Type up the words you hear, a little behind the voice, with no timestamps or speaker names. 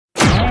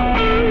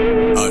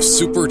a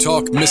Super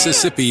Talk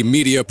Mississippi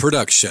media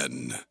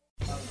production.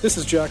 This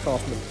is Jack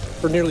Hoffman.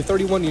 For nearly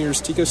 31 years,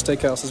 Tico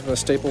Steakhouse has been a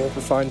staple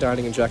for fine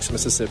dining in Jackson,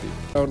 Mississippi.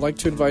 I would like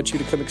to invite you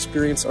to come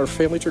experience our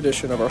family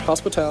tradition of our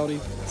hospitality,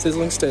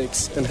 sizzling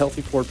steaks, and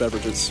healthy poured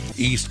beverages.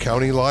 East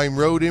County Line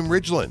Road in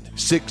Ridgeland,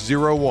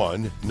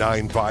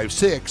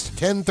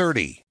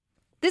 601-956-1030.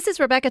 This is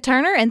Rebecca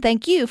Turner, and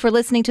thank you for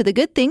listening to the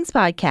Good Things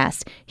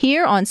Podcast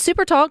here on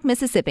Super Talk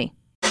Mississippi.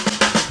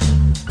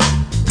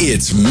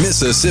 It's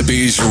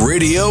Mississippi's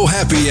Radio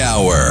Happy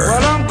Hour.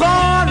 Well, I'm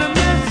going to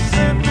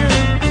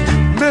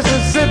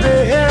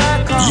Mississippi, here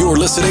I come. You're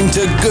listening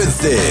to Good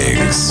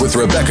Things with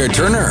Rebecca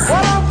Turner.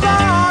 Well, I'm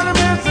going to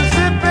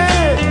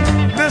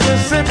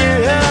Mississippi,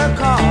 here I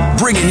come.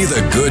 Bringing you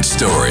the good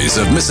stories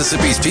of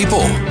Mississippi's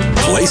people,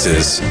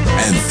 places,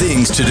 and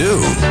things to do.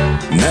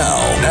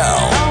 Now,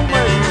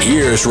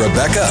 here's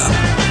Rebecca.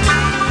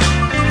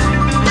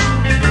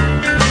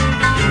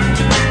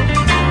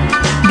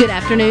 Good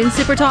afternoon,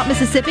 Super Talk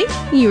Mississippi.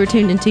 You are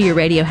tuned into your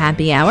Radio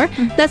Happy Hour.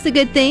 That's the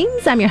Good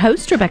Things. I'm your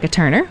host, Rebecca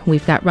Turner.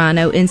 We've got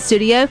Rhino in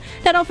studio.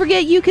 Now, don't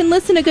forget, you can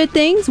listen to Good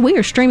Things. We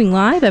are streaming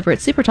live over at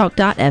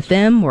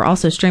supertalk.fm. We're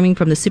also streaming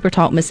from the Super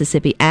Talk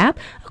Mississippi app.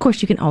 Of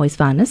course, you can always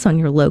find us on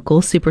your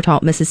local Super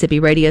Talk Mississippi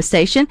radio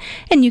station,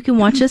 and you can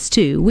watch us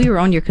too. We are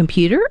on your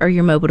computer or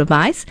your mobile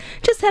device.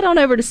 Just head on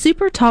over to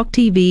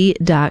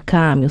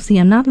supertalktv.com. You'll see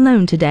I'm not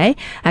alone today.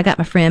 I got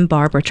my friend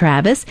Barbara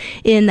Travis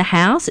in the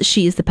house.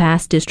 She is the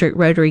past district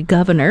Rotary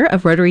Governor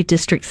of Rotary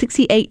District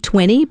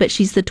 6820, but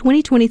she's the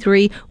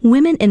 2023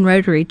 Women in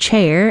Rotary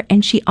Chair,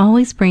 and she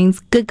always brings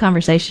good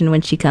conversation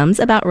when she comes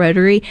about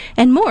Rotary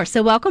and more.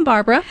 So welcome,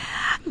 Barbara.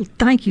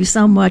 Thank you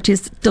so much.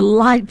 It's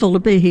delightful to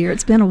be here.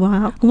 It's been a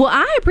while. Well,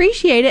 I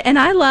appreciate it, and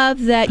I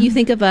love that you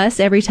think of us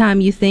every time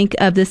you think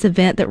of this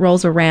event that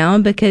rolls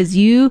around, because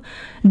you,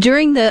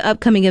 during the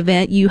upcoming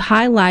event, you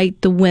highlight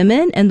the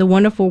women and the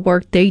wonderful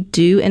work they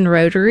do in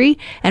Rotary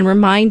and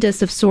remind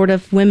us of sort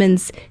of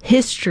women's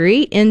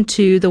history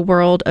into the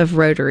world of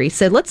Rotary.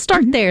 So let's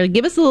start there.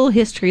 Give us a little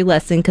history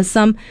lesson, because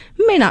some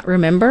may not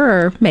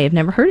remember or may have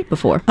never heard it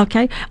before.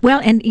 Okay. Well,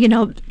 and you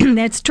know,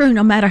 that's true.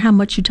 No matter how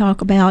much you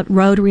talk about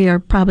Rotary or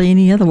probably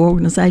any other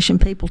organization,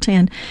 people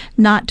tend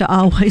not to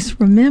always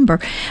remember.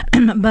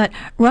 But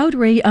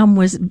Rotary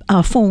was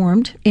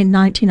formed in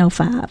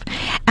 1905,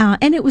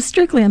 and it was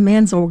strictly a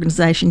men's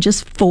organization,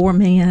 just for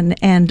men.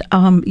 And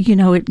you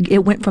know,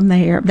 it went from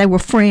there. They were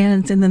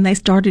friends, and then they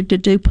started to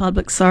do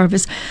public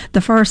service.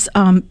 The first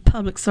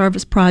public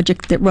service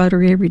project that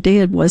Rotary ever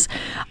did was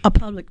a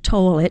public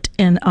toilet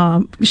in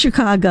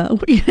Chicago,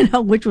 you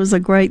know, which was a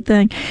great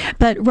thing.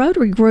 But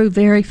Rotary grew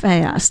very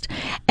fast,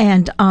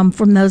 and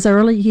from those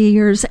early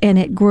years, and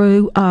it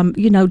grew,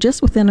 you know,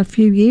 just within a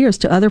few years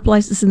to other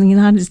places in the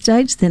United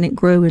States. Then it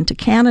grew into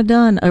Canada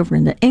and over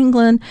into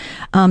England.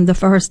 The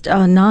first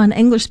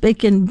non-English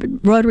speaking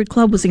Rotary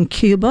Club was in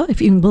Cuba, if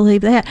you can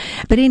believe that.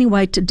 But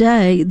anyway,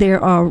 today there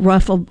are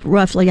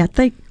roughly, I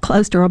think,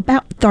 close to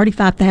about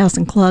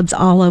 35,000 clubs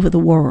all over the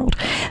world.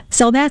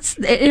 So that's,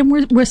 and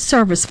we're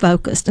service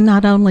focused, and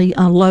not only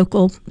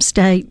local,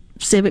 state,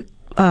 civic,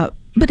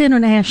 but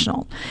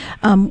international,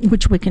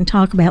 which we can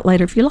talk about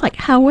later if you like.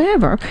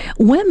 However,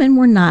 women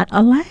were not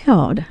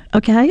allowed,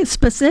 okay?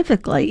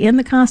 Specifically in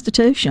the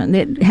Constitution,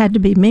 it had to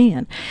be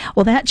men.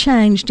 Well, that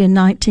changed in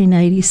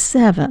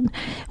 1987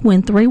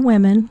 when 3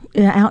 women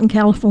out in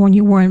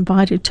California were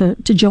invited to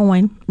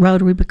join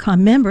Rotary,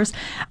 become members.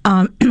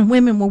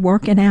 Women were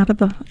working out of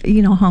the,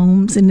 you know,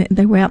 homes, and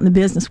they were out in the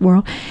business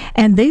world.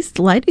 And these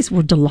ladies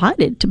were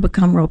delighted to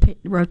become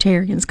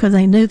Rotarians because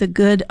they knew the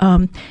good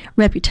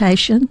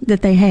reputation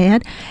that they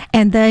had,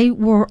 and they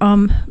were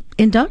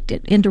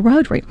inducted into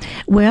Rotary.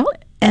 Well,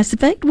 as the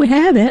fate would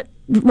have it,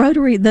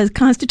 Rotary, the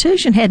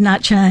Constitution had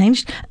not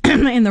changed,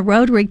 and the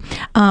Rotary,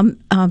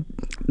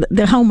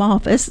 the home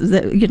office,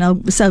 you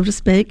know, so to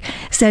speak,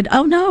 said,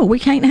 "Oh no, we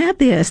can't have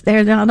this.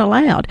 They're not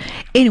allowed."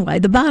 Anyway,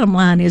 the bottom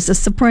line is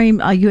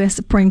the U.S.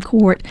 Supreme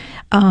Court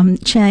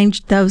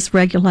changed those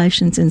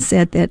regulations and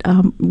said that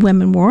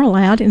women were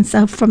allowed, and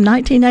so from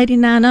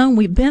 1989 on,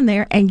 we've been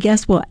there. And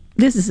guess what?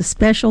 This is a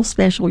special,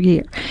 special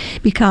year,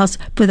 because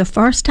for the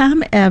first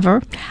time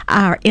ever,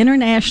 our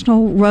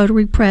International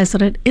Rotary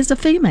President is a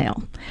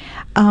female.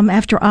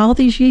 After all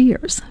these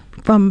years,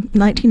 from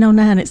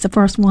 1909, it's the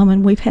first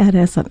woman we've had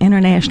as an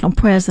international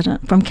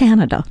president from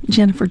Canada,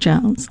 Jennifer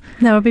Jones.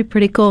 That would be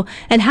pretty cool.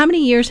 And how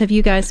many years have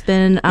you guys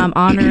been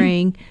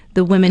honoring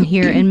the women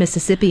here in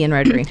Mississippi in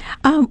Rotary?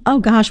 Oh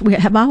gosh, we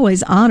have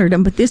always honored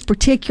them, but this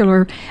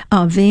particular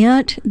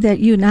event that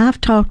you and I have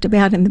talked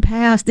about in the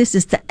past, this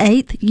is the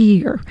 8th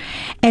year,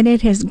 and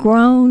it has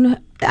grown.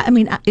 I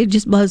mean, it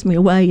just blows me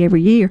away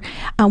every year.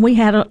 We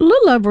had a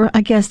little over,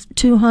 I guess,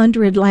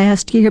 200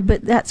 last year,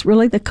 but that's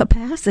really the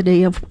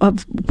capacity of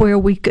where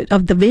we could,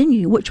 of the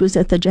venue, which was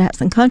at the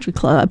Jackson Country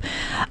Club.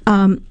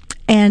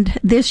 And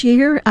this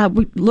year,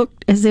 we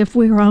looked as if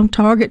we were on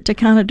target to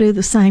kind of do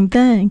the same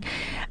thing.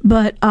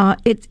 But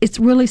it's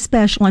really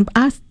special. And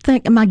I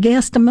think my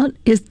guesstimate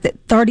is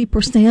that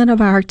 30%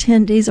 of our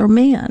attendees are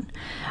men.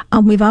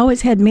 We've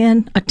always had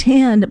men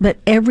attend, but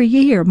every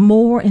year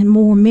more and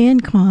more men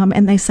come,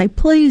 and they say,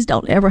 please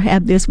don't ever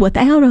have this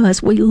without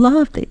us. We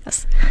love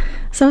this.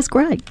 So it's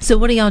great. So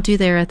what do y'all do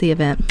there at the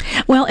event?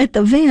 Well, at the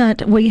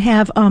event, we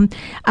have our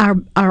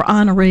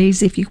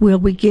honorees, if you will.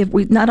 We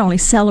not only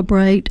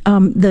celebrate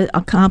the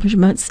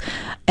accomplishments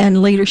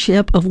and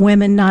leadership of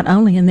women, not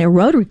only in their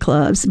Rotary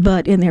clubs,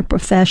 but in their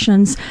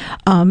professions,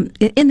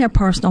 in their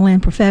personal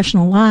and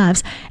professional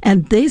lives.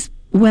 And these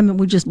women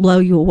would just blow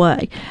you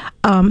away.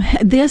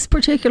 This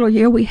particular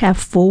year, we have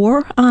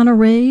 4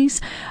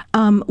 honorees.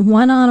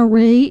 One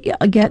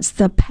honoree gets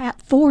the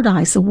Pat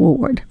Fordyce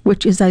Award,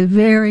 which is a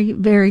very,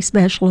 very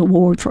special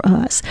award for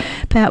us.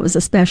 Pat was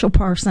a special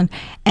person,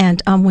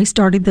 and we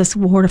started this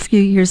award a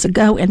few years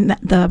ago, and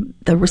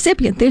the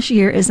recipient this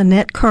year is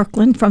Annette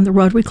Kirkland from the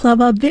Rotary Club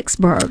of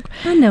Vicksburg.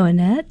 I know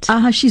Annette.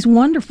 She's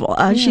wonderful.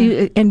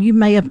 And you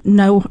may have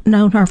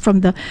known her from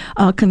the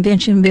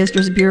Convention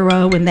Visitors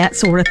Bureau and that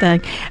sort of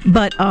thing.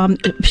 But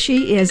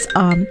she is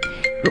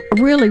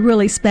really,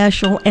 really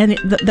special. And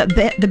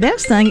the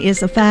best thing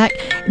is the fact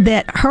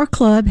that her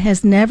club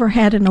has never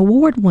had an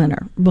award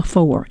winner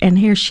before. And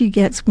here she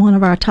gets one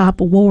of our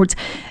top awards.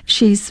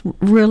 She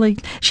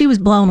was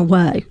blown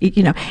away,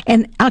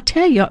 And I'll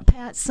tell you,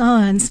 Pat's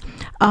sons,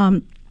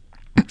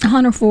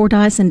 Hunter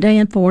Fordyce and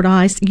Dan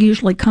Fordyce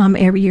usually come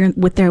every year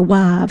with their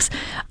wives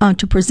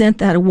to present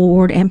that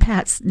award. And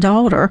Pat's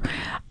daughter,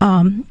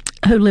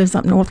 who lives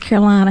up North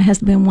Carolina, has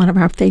been one of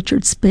our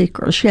featured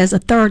speakers. She has a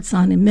third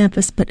son in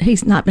Memphis, but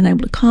he's not been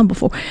able to come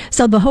before.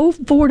 So the whole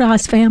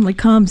Fordyce family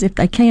comes if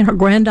they can. Her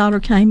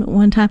granddaughter came at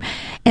one time.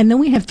 And then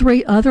we have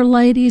 3 other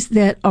ladies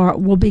that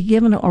will be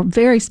given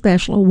very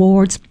special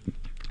awards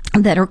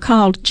that are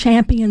called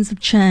Champions of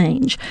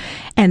Change.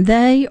 And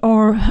they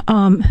are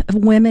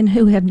women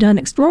who have done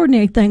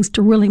extraordinary things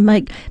to really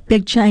make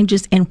big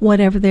changes in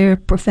whatever their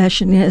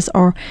profession is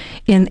or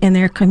in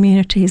their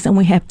communities. And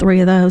we have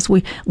 3 of those.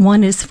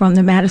 One is from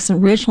the Madison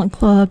Ridgeland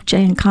Club,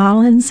 Jan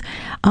Collins.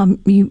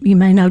 You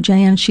may know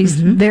Jan. She's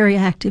very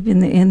active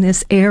in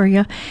this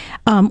area.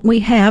 We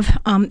have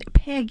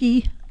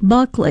Peggy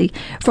Buckley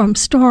from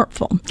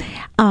Starkville.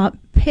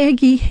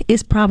 Peggy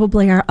is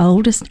probably our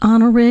oldest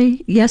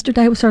honoree.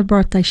 Yesterday was her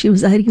birthday. She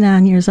was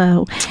 89 years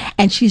old.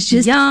 And she's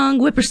just... young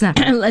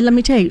whippersnapper. Let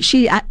me tell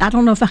you, I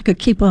don't know if I could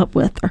keep up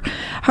with her.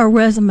 Her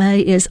resume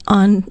is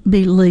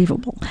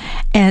unbelievable.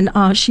 And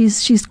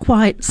she's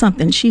quite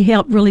something. She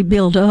helped really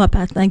build up,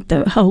 I think,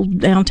 the whole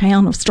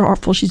downtown of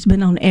Starkville. She's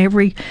been on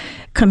every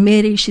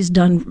committee. She's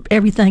done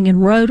everything in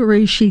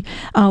Rotary. She,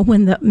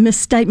 when the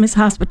Miss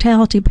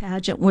Hospitality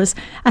pageant was,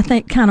 I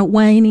think, kind of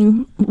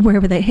waning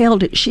wherever they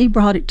held it, she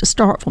brought it to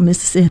Starkville,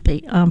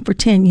 Mississippi, for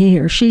 10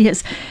 years.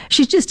 She's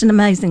just an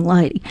amazing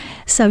lady.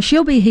 So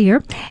she'll be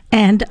here.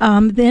 And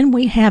then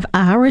we have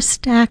Iris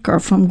Stacker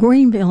from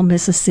Greenville,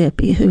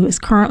 Mississippi, who is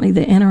currently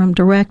the interim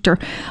director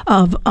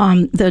of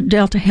the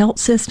Delta Health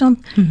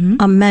System.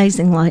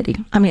 Amazing lady.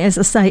 I mean, as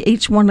I say,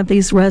 each one of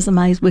these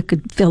resumes, we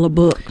could fill a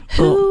book.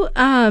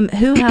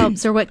 Who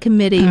helps, or what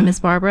committee,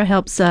 Miss Barbara,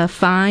 helps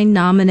find,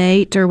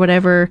 nominate, or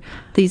whatever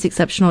these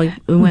exceptional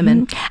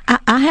women?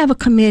 I have a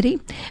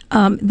committee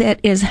that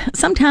is,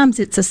 sometimes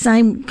it's the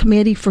same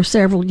committee for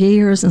several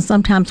years, and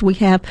sometimes we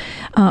have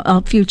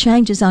a few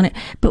changes on it.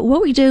 But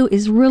what we do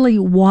is really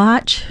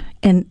watch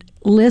and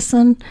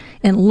listen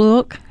and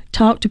look,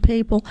 talk to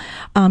people.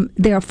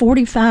 There are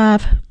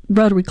 45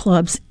 Rotary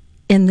clubs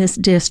in this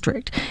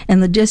district,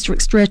 and the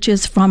district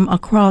stretches from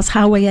across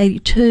Highway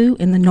 82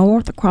 in the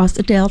north, across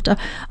the Delta,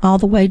 all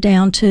the way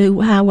down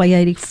to Highway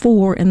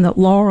 84 in the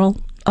Laurel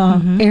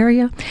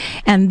area,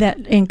 and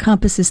that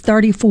encompasses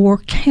 34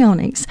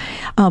 counties,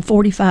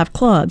 45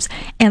 clubs.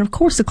 And of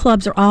course the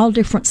clubs are all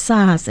different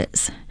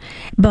sizes,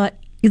 but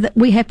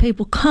we have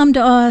people come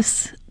to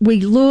us,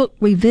 we look,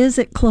 we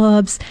visit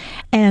clubs,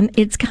 and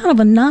it's kind of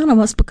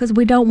anonymous because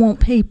we don't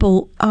want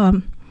people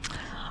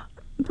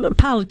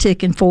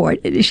politicking for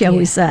it, shall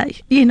we say.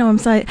 You know what I'm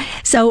saying?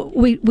 So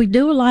we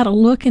do a lot of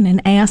looking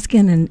and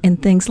asking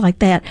and things like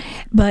that.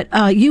 But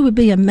you would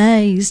be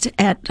amazed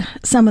at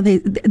some of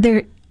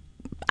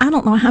I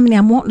don't know how many,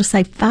 I'm wanting to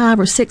say 5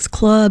 or 6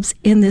 clubs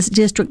in this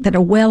district that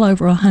are well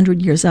over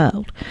 100 years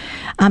old.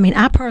 I mean,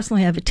 I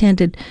personally have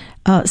attended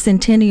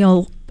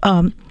centennial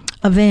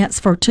events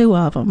for 2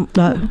 of them.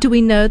 Do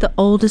we know the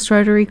oldest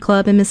Rotary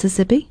Club in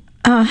Mississippi?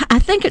 I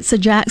think it's the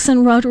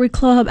Jackson Rotary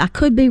Club. I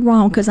could be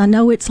wrong because I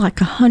know it's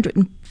like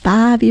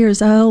 105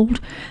 years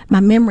old. My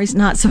memory's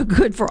not so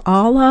good for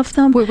all of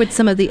them. Where would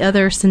some of the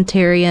other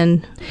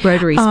centenarian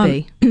Rotaries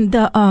be?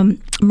 The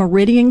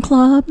Meridian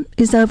Club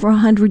is over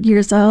 100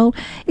 years old.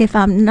 If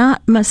I'm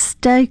not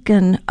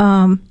mistaken,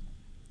 I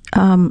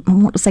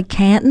want to say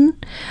Canton,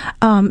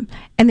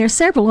 and there's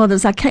several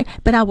others I can't,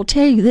 but I will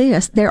tell you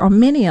this, there are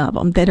many of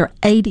them that are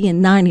 80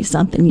 and 90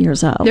 something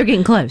years old. They're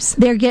getting close.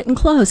 They're getting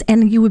close,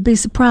 and you would be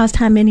surprised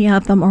how many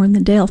of them are in the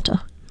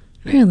Delta.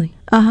 Really?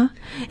 And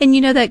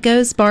that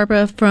goes,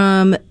 Barbara,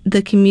 from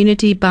the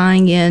community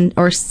buying in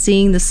or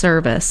seeing the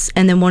service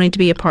and then wanting to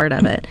be a part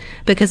of it.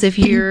 Because if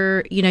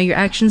your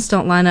actions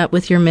don't line up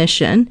with your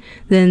mission,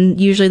 then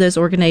usually those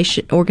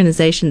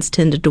organizations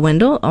tend to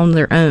dwindle on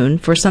their own.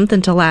 For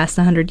something to last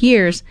 100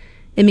 years,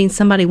 it means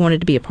somebody wanted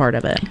to be a part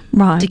of it,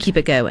 right, to keep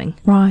it going.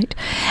 Right.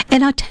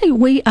 And I tell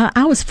you,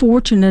 I was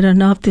fortunate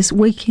enough this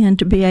weekend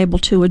to be able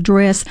to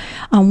address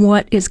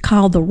what is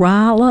called the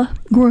RYLA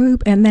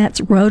group, and that's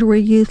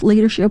Rotary Youth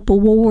Leadership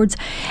Awards.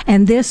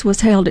 And this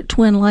was held at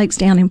Twin Lakes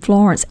down in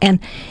Florence. And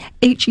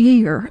each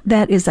year,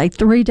 that is a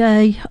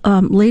 3-day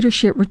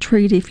leadership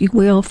retreat, if you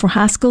will, for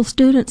high school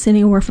students,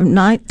 anywhere from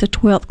 9th to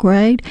 12th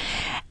grade.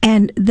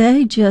 And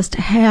they just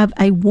have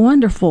a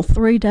wonderful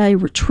 3-day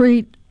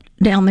retreat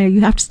down there. You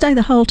have to stay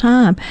the whole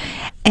time,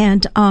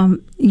 and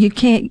you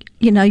can't,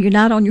 you're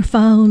not on your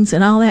phones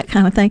and all that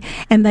kind of thing.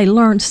 And they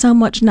learn so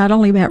much, not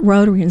only about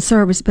Rotary and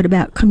service, but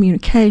about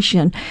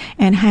communication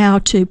and how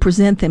to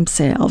present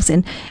themselves,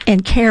 and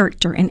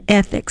character and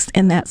ethics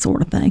and that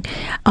sort of thing.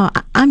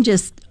 I'm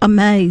just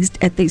amazed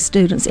at these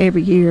students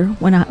every year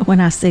when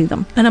I see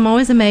them. And I'm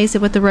always amazed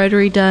at what the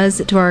Rotary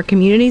does to our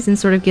communities and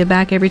sort of give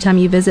back every time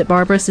you visit,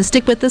 Barbara. So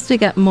stick with us. We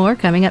got more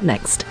coming up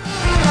next.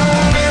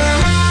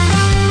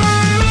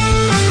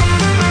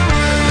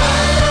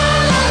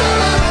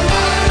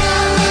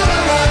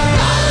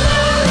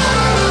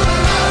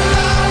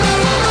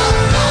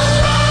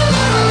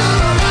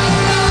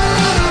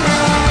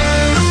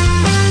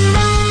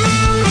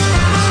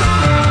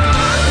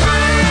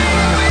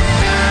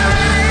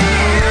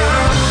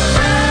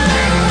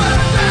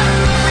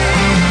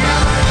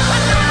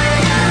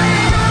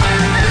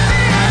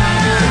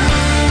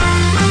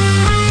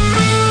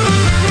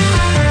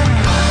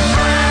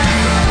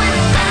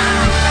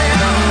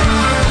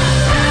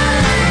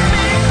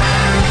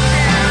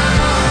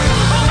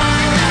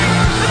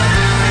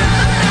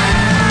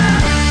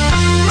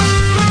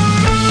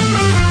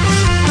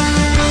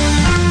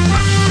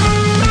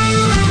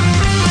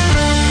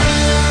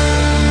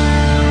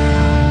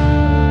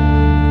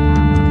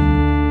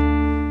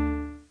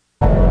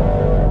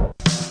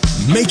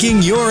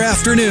 Making your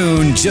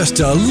afternoon just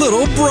a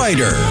little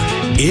brighter.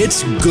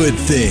 It's Good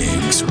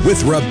Things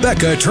with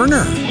Rebecca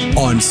Turner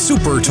on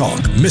Super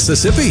Talk,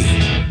 Mississippi.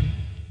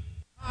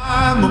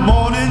 I'm a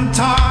morning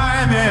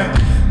time,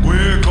 yeah.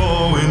 We're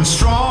going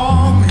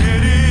strong,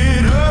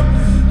 headed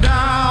up,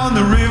 down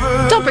the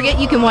river. Don't forget,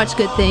 you can watch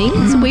Good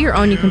Things. We are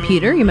on your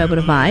computer, your mobile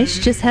device.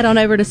 Just head on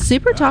over to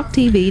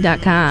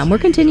supertalktv.com. We're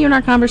continuing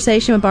our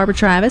conversation with Barbara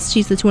Travis.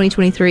 She's the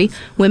 2023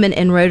 Women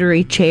in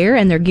Rotary Chair,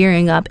 and they're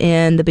gearing up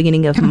in the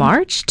beginning of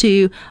March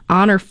to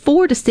honor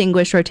 4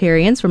 distinguished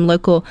Rotarians from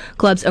local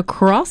clubs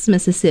across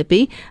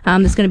Mississippi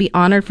that's going to be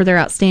honored for their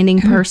outstanding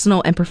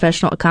personal and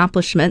professional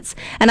accomplishments.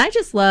 And I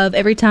just love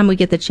every time we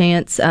get the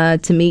chance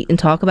to meet and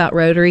talk about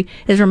Rotary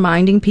is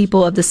reminding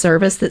people of the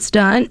service that's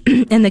done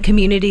and the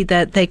community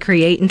that they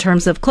create in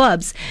terms of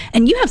clubs.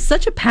 And you have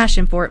such a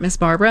passion for it, Miss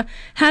Barbara.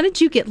 How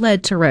did you get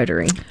led to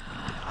Rotary?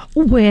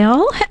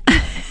 Well,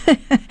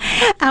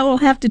 I will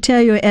have to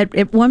tell you,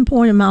 at one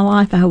point in my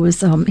life, I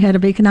was head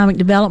of economic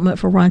development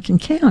for Rankin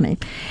County,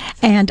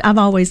 and I've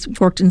always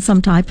worked in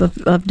some type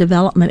of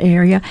development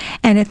area.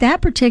 And at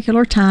that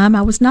particular time,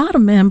 I was not a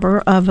member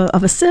of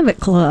a civic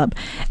club,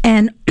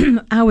 and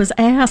I was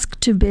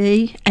asked to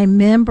be a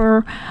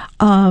member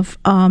of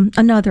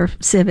another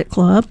civic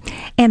club.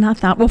 And I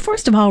thought, well,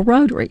 first of all,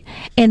 Rotary.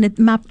 And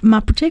my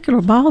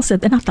particular boss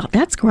said, and I thought,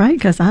 that's great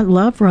because I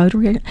love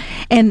Rotary.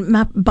 And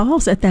my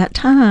boss at that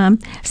time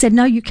said,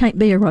 no, you can't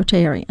be a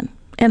Rotarian.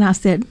 And I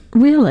said,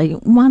 really?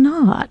 Why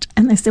not?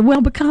 And they said,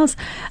 well, because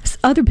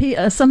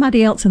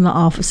somebody else in the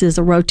office is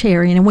a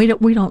Rotarian, and we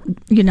don't,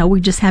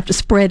 we just have to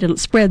spread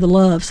the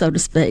love, so to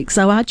speak.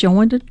 So I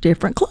joined a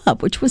different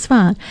club, which was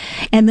fine.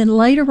 And then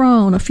later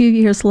on, a few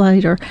years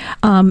later,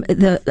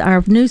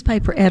 our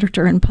newspaper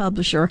editor and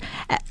publisher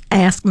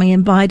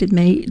invited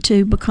me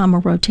to become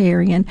a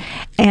Rotarian,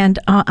 and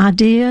I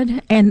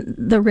did, and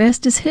the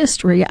rest is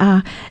history.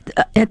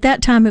 At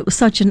that time, it was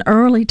such an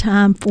early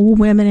time for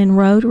women in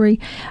Rotary.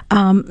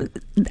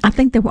 I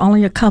think there were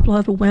only a couple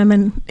other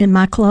women in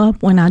my club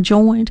when I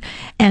joined,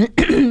 and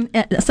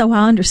so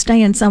I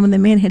understand some of the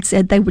men had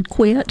said they would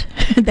quit,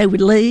 they would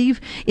leave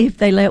if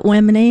they let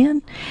women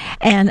in,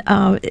 and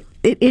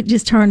it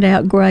just turned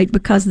out great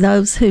because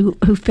those who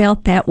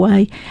felt that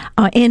way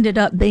ended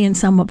up being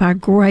some of our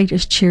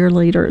greatest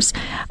cheerleaders.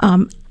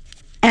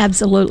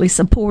 Absolutely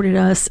supported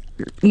us,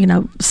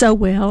 so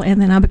well.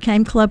 And then I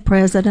became club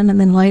president, and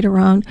then later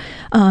on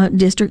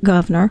district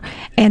governor.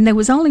 And there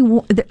was only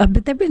one, but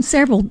there have been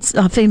several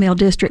female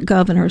district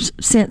governors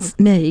since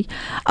me.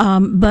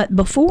 But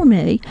before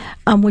me,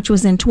 which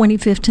was in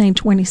 2015,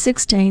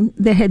 2016,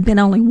 there had been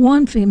only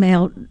one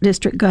female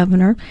district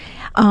governor,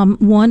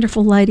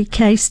 wonderful lady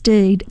Kay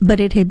Steed,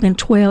 but it had been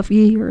 12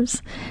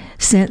 years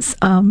since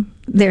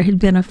there had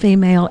been a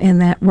female in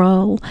that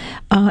role.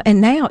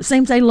 And now it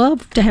seems they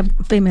love to have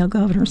female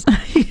governors.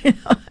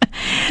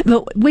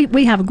 But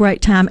we have a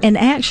great time. And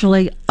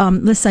actually,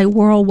 let's say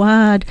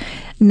worldwide,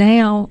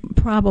 now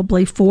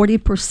probably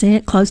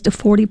 40%, close to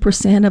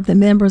 40% of the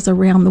members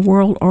around the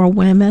world are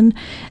women.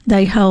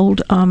 They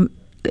hold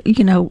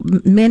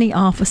many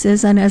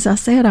offices, and as I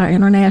said, our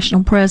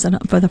international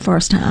president for the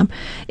first time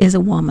is a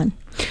woman.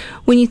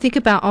 When you think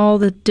about all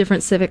the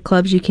different civic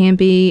clubs you can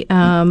be,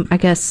 I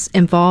guess,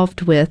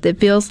 involved with, it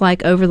feels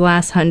like over the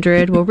last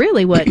 100, well,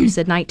 really what you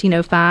said,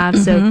 1905,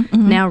 so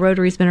now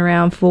Rotary's been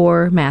around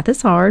for, math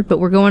is hard, but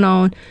we're going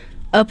on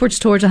upwards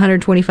towards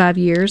 125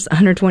 years,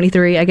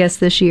 123, I guess,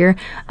 this year.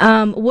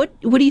 What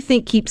do you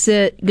think keeps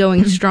it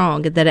going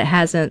strong, that it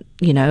hasn't,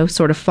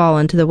 sort of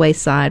fallen to the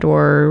wayside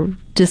or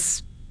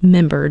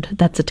dismembered?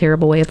 That's a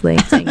terrible way of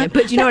saying it,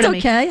 but you know what I mean.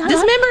 Okay.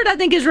 Dismembered, I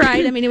think, is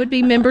right. I mean, it would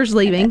be members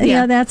leaving.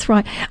 Yeah, that's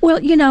right. Well,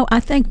 I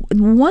think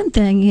one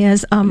thing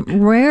is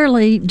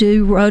rarely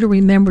do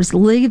Rotary members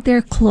leave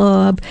their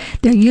club.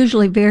 They're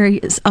usually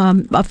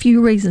a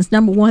few reasons.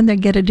 Number one, they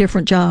get a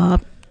different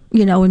job,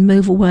 and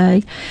move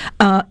away.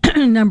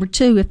 Number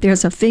two, if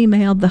there's a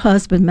female, the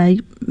husband may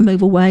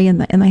move away,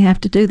 and they have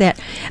to do that.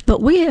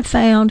 But we have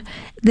found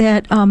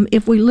that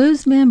if we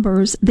lose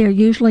members, they're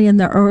usually in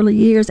their early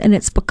years, and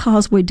it's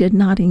because we did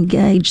not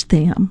engage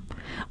them.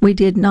 We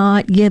did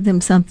not give them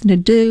something to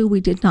do.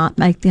 We did not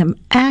make them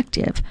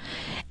active.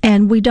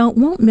 And we don't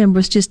want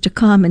members just to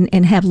come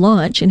and have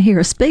lunch and hear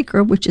a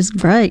speaker, which is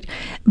great,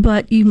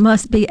 but you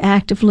must be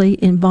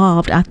actively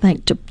involved, I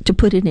think, to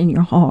put it in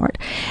your heart.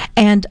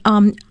 And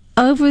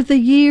over the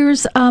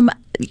years,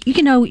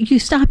 you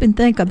stop and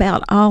think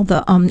about all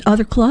the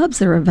other clubs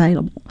that are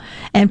available,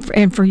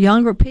 and for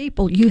younger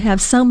people, you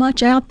have so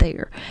much out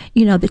there,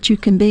 that you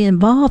can be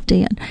involved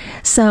in.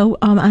 So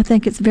I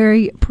think it's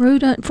very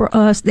prudent for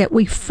us that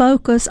we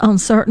focus on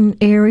certain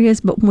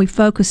areas, but when we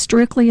focus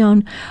strictly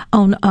on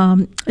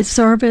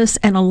service,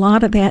 and a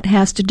lot of that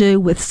has to do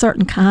with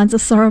certain kinds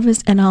of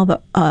service and all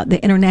the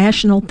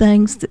international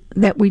things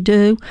that we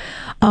do.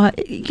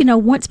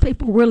 Once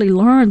people really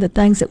learn the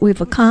things that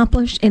we've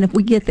accomplished, and if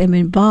we get them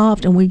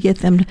involved and we get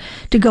them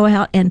to go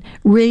out and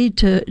read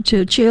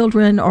to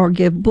children or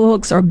give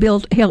books or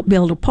help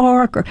build a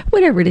park or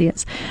whatever it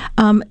is,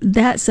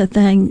 that's a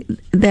thing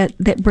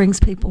that brings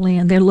people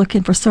in. They're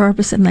looking for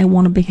service, and they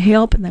want to be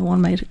helped, and they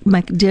want to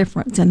make a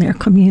difference in their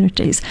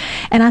communities.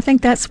 And I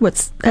think that's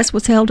what's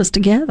held us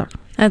together.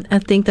 I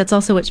think that's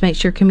also what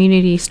makes your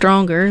community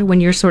stronger,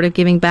 when you're sort of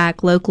giving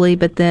back locally,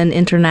 but then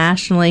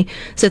internationally.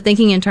 So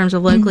thinking in terms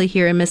of locally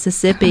here in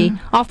Mississippi,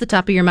 off the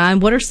top of your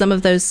mind, what are some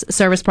of those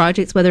service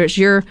projects, whether it's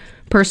your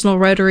personal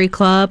Rotary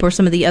Club or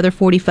some of the other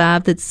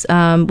 45 that's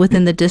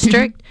within the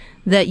district,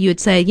 that you would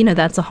say,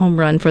 that's a home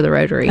run for the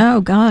Rotary? Oh,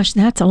 gosh,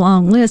 that's a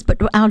long list,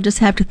 but I'll just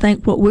have to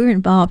think what we're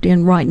involved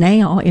in right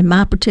now in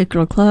my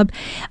particular club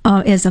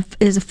is a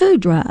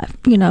food drive.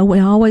 We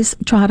always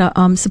try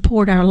to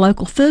support our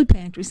local food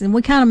pantries, and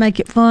we kind of make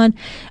it fun.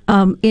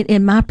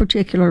 In my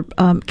particular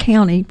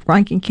county,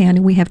 Rankin County,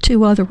 we have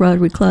two other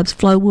Rotary clubs,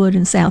 Flowood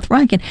and South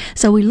Rankin,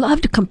 so we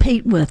love to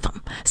compete with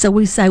them. So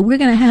we say, we're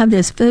going to have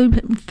this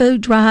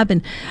food drive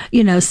and,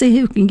 see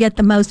who can get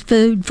the most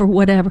food for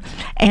whatever.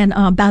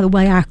 And by the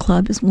way, our club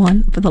has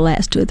won for the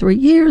last 2 or 3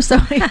 years. So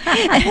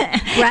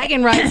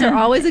bragging rights are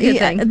always a good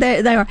thing.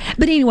 They are.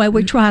 But anyway,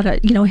 we try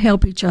to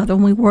help each other,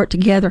 and we work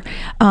together.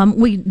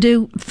 We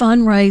do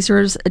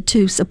fundraisers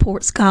to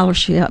support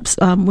scholarships.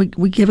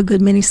 We give a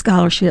good many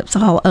scholarships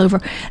all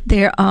over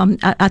there.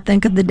 I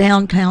think of the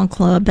Downtown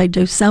Club. They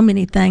do so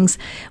many things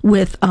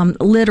with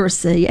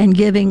literacy and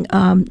giving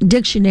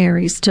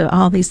dictionaries to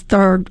all these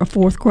 3rd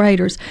or 4th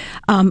graders.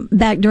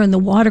 Back during the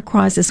water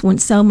crisis, when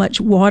so much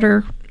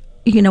water,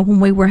 when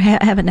we were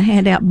having to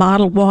hand out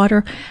bottled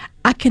water,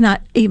 I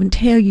cannot even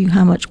tell you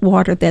how much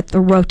water that the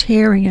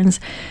Rotarians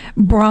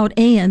brought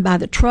in by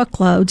the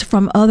truckloads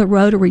from other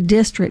Rotary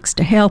districts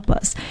to help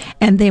us.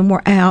 And then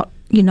we're out,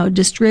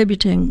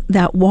 distributing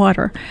that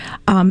water.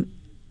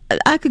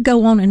 I could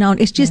go on and on.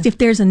 It's just if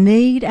there's a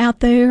need out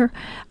there,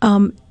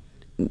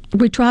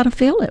 we try to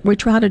fill it. We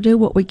try to do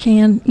what we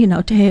can,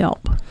 to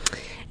help.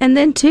 And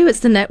then, too,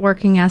 it's the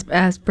networking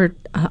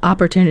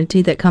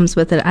opportunity that comes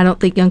with it. I don't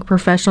think young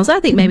professionals, I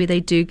think maybe they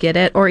do get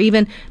it, or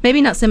even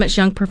maybe not so much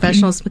young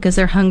professionals because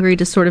they're hungry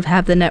to sort of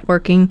have the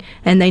networking,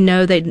 and they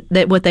know they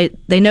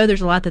know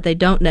there's a lot that they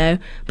don't know.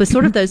 But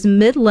sort of those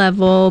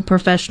mid-level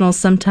professionals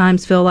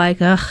sometimes feel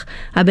like,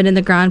 I've been in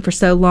the grind for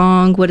so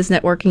long. What does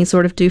networking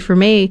sort of do for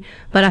me?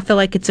 But I feel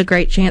like it's a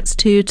great chance,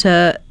 too,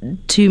 to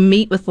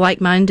meet with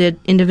like-minded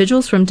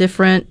individuals from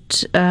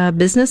different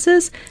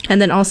businesses, and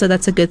then also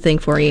that's a good thing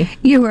for you.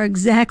 You are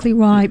exactly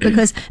right,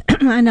 because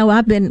I know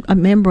I've been a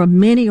member of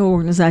many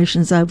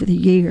organizations over the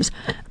years,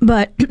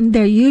 but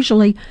they're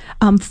usually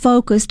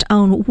focused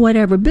on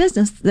whatever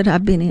business that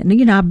I've been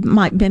in. I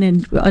might have been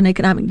in an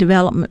economic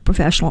development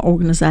professional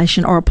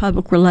organization or a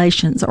public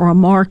relations or a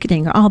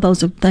marketing, or all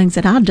those are things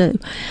that I do.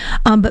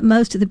 But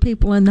most of the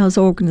people in those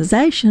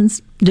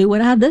organizations do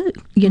what I do,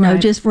 right,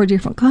 just for a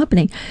different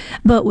company.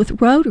 But with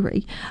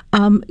Rotary,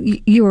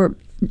 you're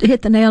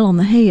hit the nail on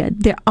the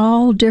head. They're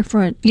all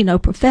different,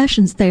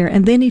 professions there.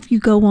 And then if you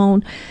go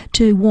on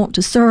to want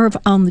to serve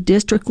on the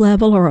district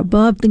level or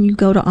above, then you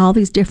go to all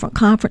these different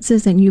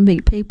conferences and you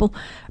meet people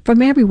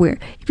from everywhere.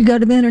 If you go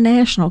to the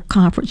international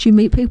conference, you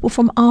meet people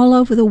from all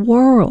over the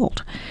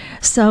world.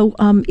 So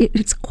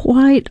it's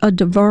quite a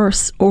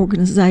diverse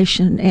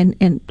organization, and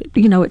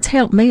it's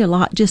helped me a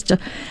lot just to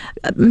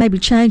maybe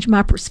change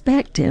my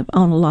perspective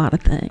on a lot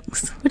of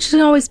things. Which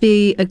can always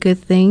be a good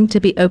thing,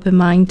 to be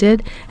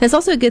open-minded. And it's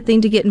also a good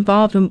thing to get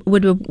involved. And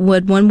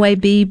would one way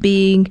be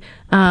being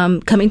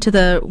coming to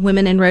the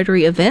Women in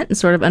Rotary event and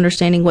sort of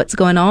understanding what's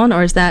going on,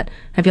 or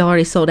have you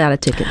already sold out of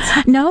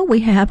tickets? No,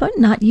 we haven't,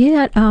 not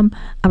yet. I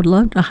would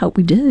love to. I hope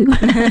we do.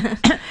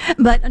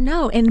 But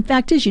no, and in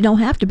fact is you don't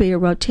have to be a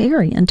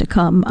Rotarian to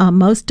come.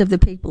 Most of the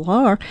people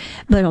are,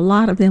 but a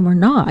lot of them are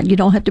not. You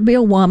don't have to be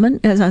a woman.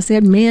 As I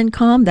said, men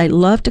come. They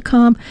love to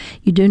come.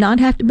 You do not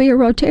have to be a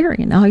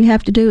Rotarian. All you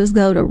have to do is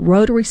go to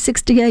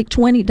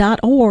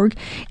Rotary6820.org,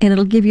 and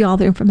it'll give you all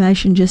the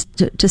information just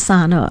to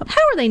sign up.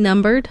 How are they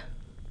numbered?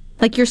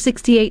 Like your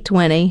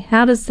 6820,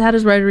 how does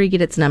Rotary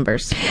get its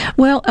numbers?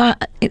 Well,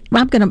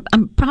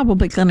 I'm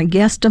probably gonna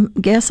guess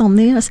on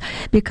this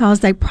because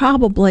they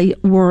probably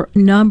were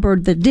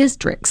numbered. The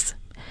districts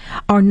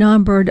are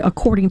numbered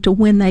according to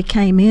when they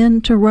came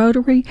into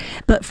Rotary.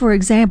 But for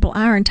example,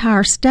 our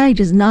entire state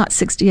is not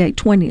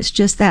 6820. It's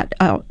just that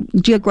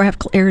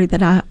geographical area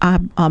that I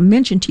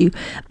mentioned to you.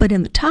 But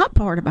in the top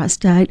part of our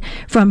state,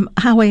 from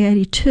Highway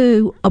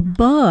 82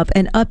 above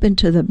and up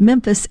into the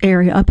Memphis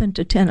area, up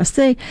into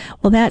Tennessee,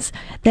 well, that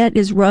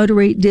is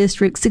Rotary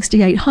District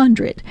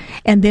 6800.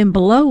 And then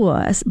below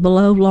us,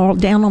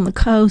 down on the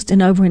coast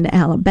and over into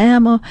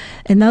Alabama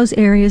and those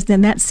areas,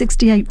 then that's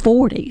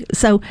 6840.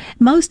 So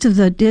most of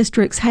the districts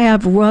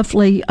have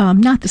roughly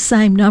not the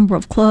same number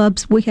of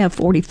clubs. We have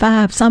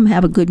 45. Some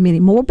have a good many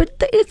more, but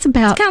it's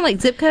about... It's kind of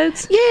like zip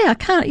codes?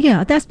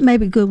 Yeah, that's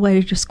maybe a good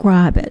way to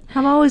describe it.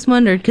 I've always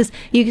wondered, because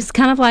it's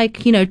kind of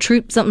like,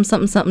 troop something,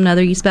 something, something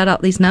other. You spout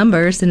out these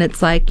numbers, and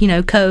it's like,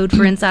 code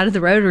for inside of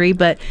the Rotary,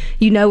 but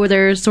where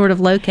they're sort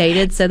of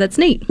located, so that's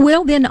neat.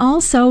 Well, then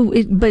also,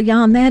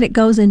 beyond that, it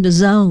goes into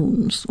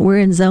zones. We're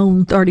in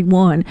zone 30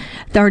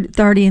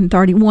 and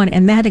 31,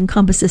 and that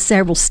encompasses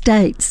several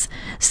states.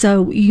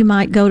 So you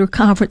might go to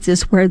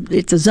conferences where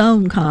it's a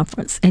zone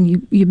conference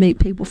and you meet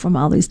people from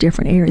all these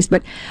different areas.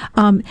 But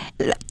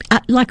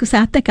like I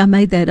said, I think I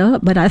made that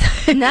up, but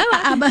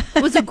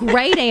it was a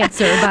great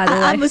answer, by the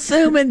way. I'm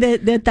assuming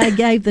that they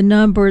gave the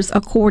numbers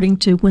according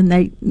to when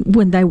they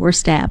were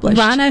established.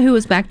 Rhino, who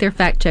was back there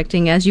fact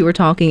checking as you were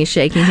talking, is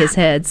shaking his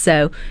head.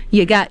 So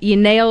you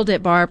nailed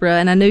it, Barbara,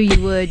 and I knew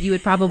you would. You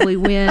would probably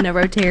win a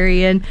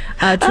Rotarian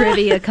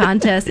trivia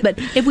contest. But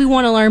if we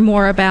want to learn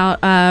more about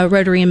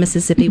Rotary in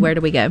Mississippi, where do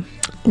we go?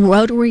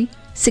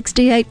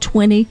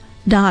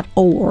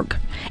 Rotary6820.org.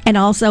 And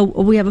also,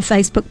 we have a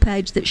Facebook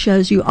page that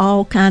shows you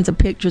all kinds of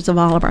pictures of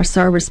all of our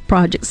service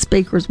projects,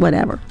 speakers,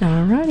 whatever.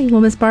 All righty.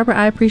 Well, Miss Barbara,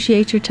 I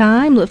appreciate your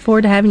time. Look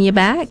forward to having you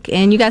back.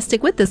 And you guys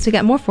stick with us. We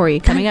got more for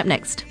you coming up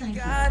next.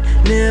 God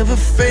never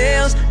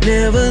fails,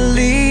 never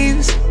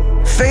leaves.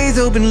 Faith,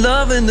 hope, and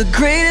love, and the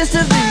greatest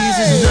of these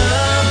is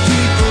love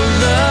people,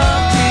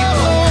 love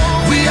people.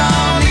 We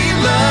all need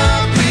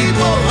love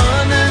people.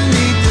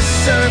 Underneath the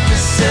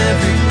surface,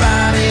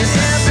 everybody's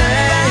the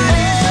same.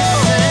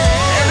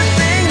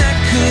 Everything that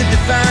could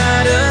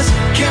divide us,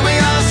 can we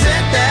all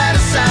set that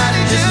aside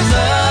and just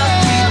love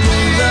people,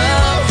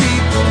 love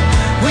people?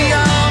 We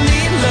all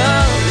need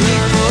love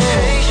people.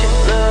 Patient,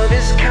 love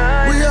is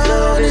kind,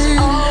 love is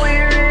all we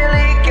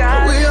really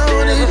got. We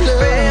all need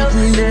love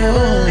people.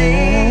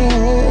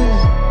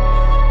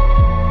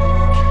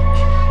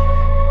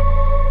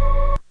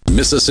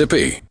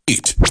 Mississippi.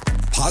 Eat.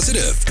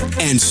 Positive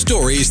and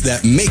stories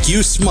that make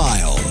you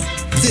smile.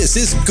 This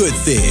is Good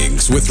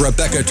Things with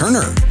Rebecca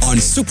Turner on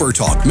Super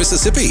Talk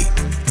Mississippi,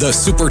 the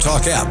Super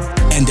Talk app,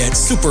 and at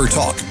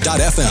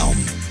supertalk.fm.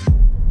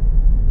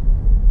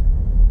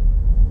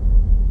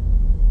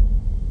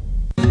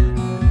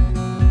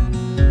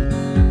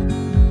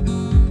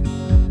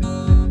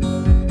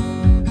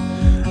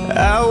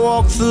 I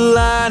walk the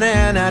line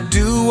and I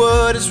do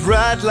what is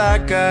right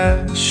like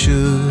I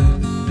should.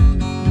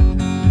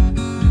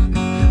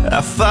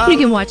 You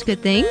can watch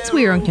Good Things.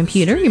 We are on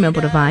computer, your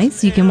mobile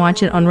device. You can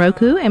watch it on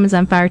Roku,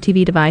 Amazon Fire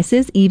TV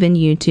devices, even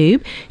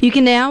YouTube. You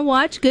can now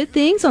watch Good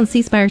Things on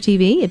C Spire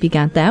TV if you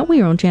got that.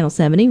 We are on Channel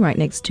 70 right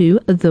next to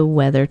the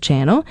Weather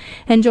Channel.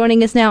 And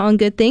joining us now on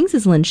Good Things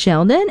is Lynn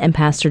Sheldon and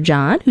Pastor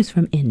John, who's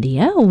from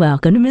India.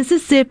 Welcome to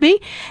Mississippi.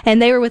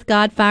 And they were with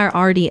Godfire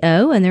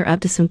RDO, and they're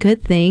up to some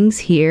good things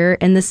here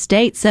in the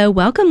state. So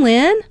welcome,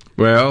 Lynn.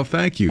 Well,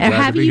 thank you.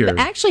 Glad to be here.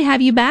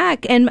 Have you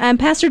back. And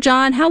Pastor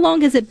John, how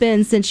long has it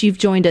been since you've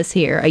joined us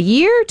here? A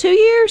year? 2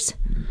 years?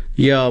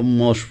 Yeah,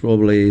 most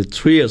probably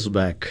 3 years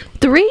back.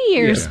 3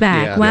 years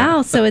back. Yeah.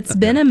 Wow. So it's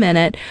been a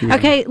minute. Yeah.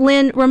 Okay,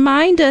 Lynn,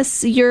 remind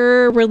us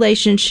your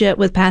relationship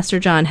with Pastor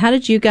John. How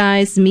did you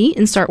guys meet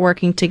and start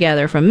working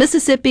together from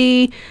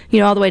Mississippi,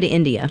 all the way to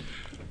India?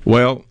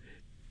 Well,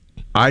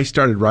 I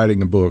started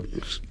writing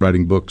books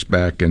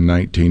back in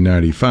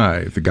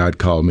 1995. The God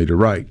called me to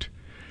write.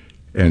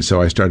 And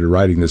so I started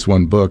writing this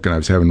one book, and I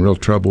was having real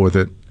trouble with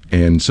it,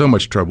 and so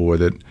much trouble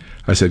with it.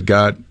 I said,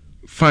 God,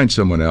 find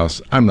someone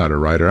else. I'm not a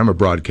writer. I'm a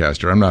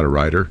broadcaster. I'm not a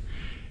writer.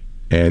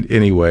 And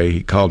anyway,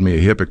 he called me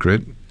a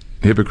hypocrite.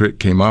 Hypocrite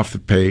came off the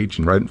page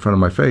and right in front of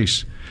my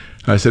face.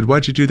 I said,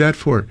 why'd you do that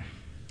for?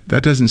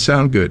 That doesn't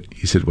sound good.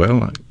 He said,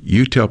 well,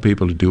 you tell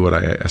people to do what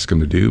I ask them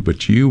to do,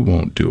 but you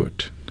won't do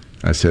it.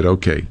 I said,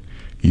 okay,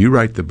 you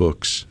write the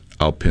books,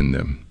 I'll pin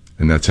them.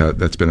 And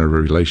that's been a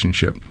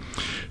relationship.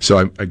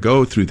 So I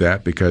go through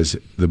that because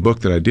the book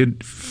that I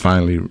did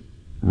finally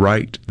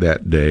write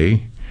that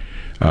day,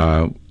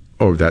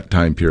 over that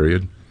time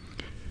period,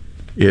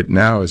 it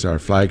now is our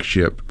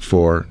flagship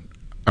for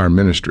our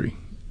ministry.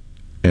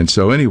 And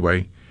so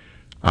anyway,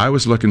 I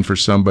was looking for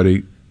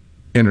somebody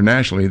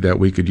internationally that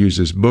we could use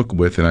this book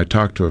with, and I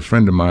talked to a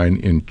friend of mine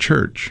in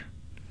church,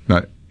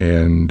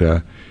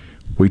 and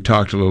we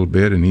talked a little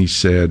bit, and he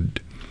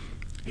said,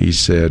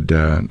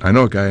 I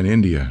know a guy in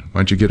India. Why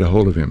don't you get a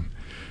hold of him?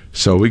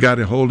 So we got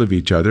a hold of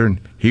each other, and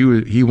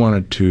he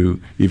wanted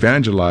to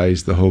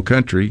evangelize the whole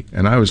country,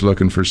 and I was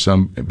looking for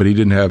but he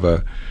didn't have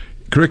a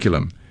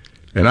curriculum.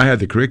 And I had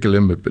the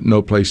curriculum, but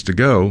no place to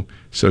go.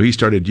 So he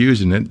started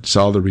using it,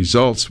 saw the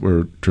results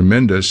were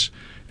tremendous,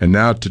 and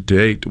now to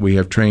date we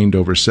have trained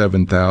over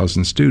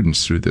 7,000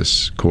 students through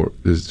this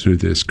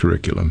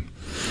curriculum.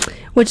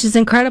 Which is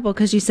incredible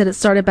because you said it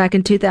started back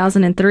in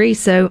 2003.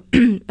 So,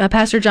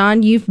 Pastor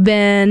John, you've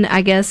been,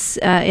 I guess,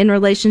 in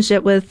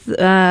relationship with,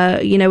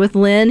 with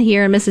Lynn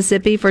here in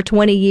Mississippi for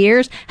 20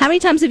 years. How many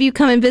times have you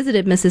come and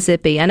visited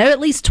Mississippi? I know at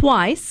least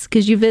twice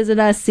because you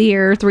visited us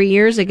here 3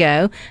 years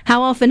ago.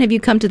 How often have you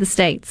come to the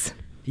States?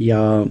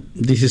 Yeah,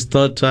 this is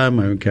third time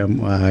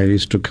I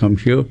used to come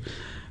here.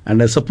 And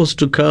I was supposed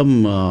to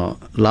come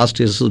last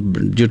year, so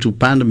due to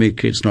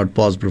pandemic, it's not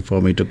possible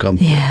for me to come.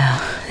 Yeah,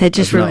 it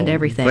just ruined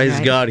everything. Praise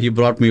God, He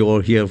brought me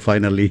over here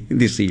finally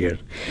this year,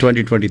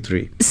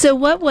 2023. So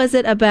what was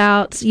it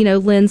about,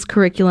 Lynn's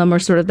curriculum or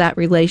sort of that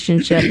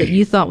relationship that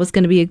you thought was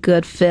going to be a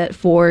good fit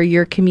for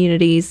your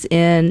communities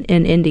in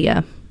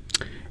India?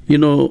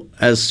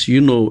 As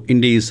you know,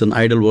 India is an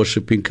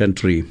idol-worshipping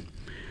country.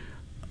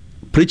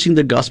 Preaching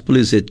the gospel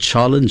is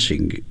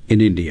challenging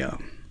in India.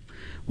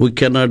 We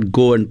cannot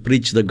go and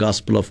preach the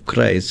gospel of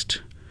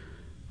Christ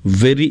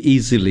very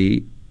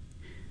easily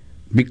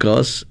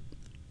because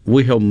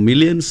we have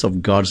millions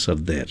of gods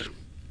out there.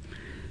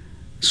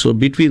 So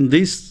between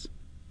this,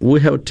 we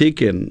have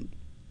taken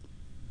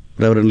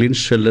Reverend Lynn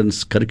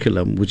Sheldon's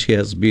curriculum, which he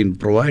has been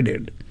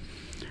provided,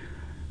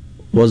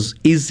 was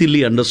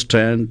easily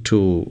understand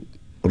to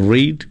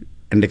read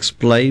and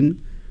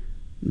explain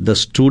the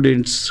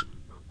students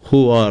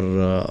who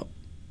are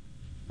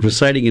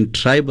residing in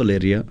tribal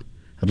area,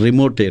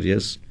 remote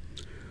areas,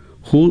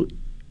 who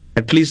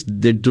at least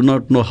they do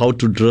not know how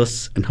to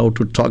dress and how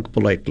to talk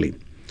politely.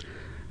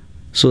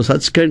 So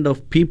such kind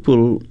of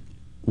people,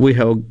 we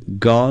have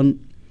gone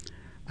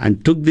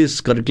and took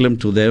this curriculum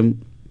to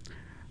them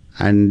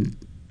and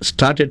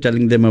started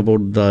telling them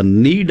about the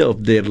need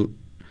of their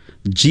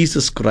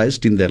Jesus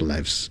Christ in their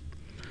lives.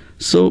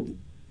 So,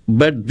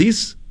 but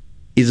this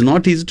is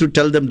not easy to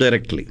tell them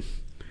directly.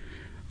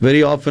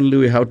 Very often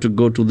we have to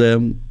go to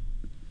them,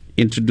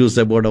 introduce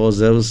about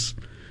ourselves,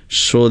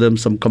 show them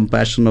some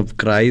compassion of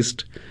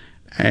Christ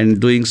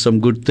and doing some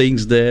good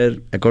things there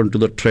according to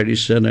the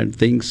tradition and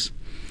things.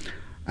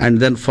 And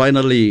then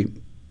finally,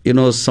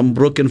 some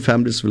broken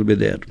families will be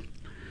there.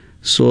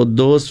 So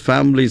those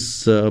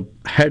families,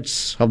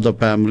 heads of the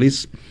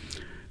families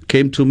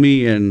came to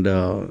me and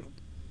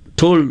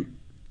told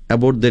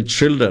about their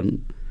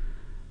children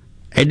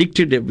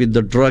addicted with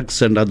the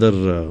drugs and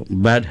other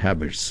bad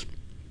habits.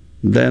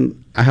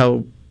 Then I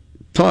have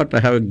thought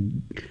I have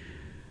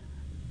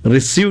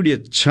received a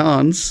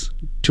chance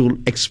to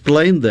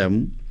explain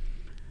them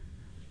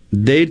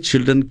their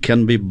children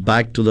can be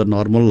back to the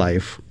normal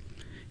life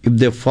if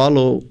they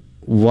follow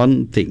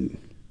one thing,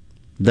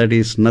 that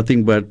is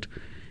nothing but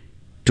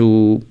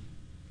to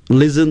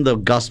listen the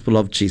gospel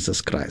of Jesus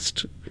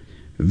Christ,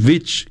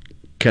 which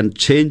can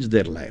change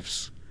their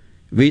lives,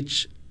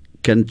 which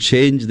can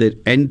change their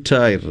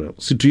entire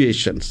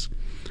situations,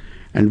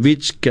 and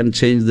which can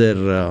change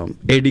their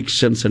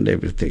addictions and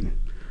everything.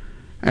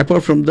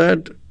 Apart from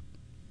that,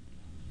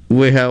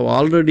 we have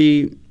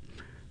already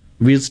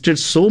visited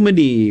so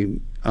many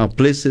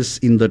places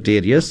in that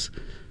areas.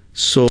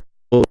 So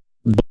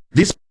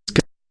this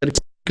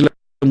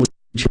curriculum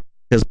which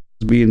has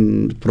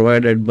been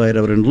provided by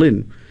Reverend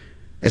Lynn,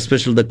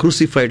 especially the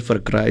Crucified for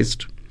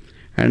Christ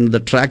and the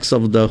tracks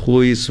of the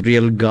Who is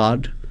Real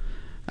God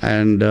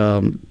and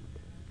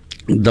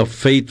the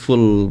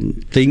Faithful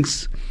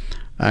Things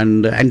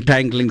and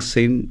Entangling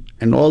Sin,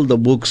 and all the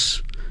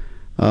books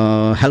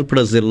helped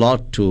us a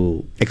lot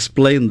to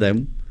explain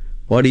them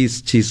what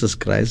is Jesus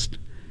Christ,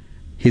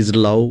 His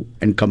love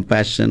and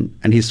compassion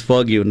and His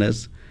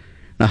forgiveness,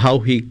 and how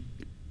He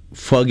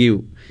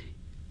forgive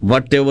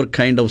whatever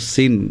kind of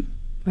sin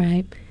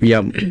Right.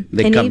 Yeah,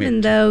 they and commit.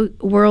 even though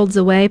worlds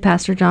away,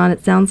 Pastor John,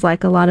 it sounds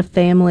like a lot of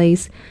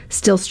families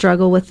still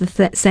struggle with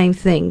the same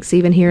things.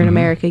 Even here in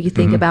America, you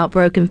think about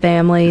broken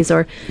families,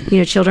 or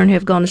children who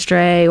have gone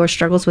astray, or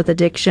struggles with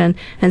addiction.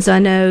 And so I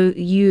know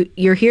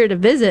you're here to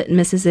visit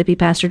Mississippi,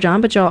 Pastor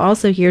John, but y'all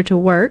also here to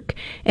work,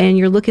 and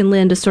you're looking,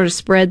 Lynn, to sort of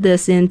spread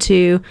this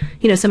into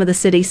some of the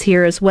cities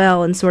here as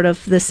well, and sort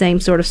of the same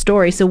sort of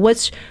story. So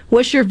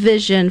what's your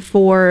vision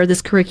for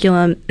this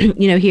curriculum,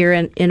 here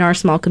in our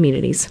small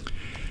communities?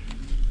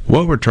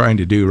 What we're trying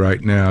to do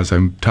right now is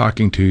I'm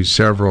talking to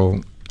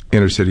several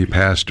inner-city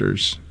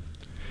pastors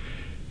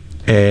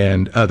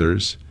and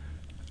others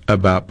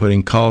about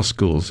putting call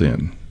schools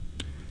in.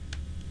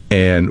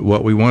 And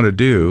what we want to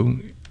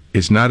do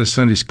is not a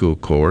Sunday school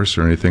course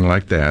or anything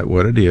like that.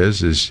 What it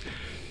is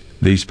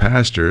these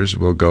pastors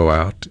will go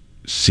out,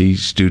 see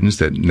students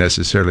that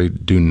necessarily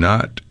do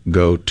not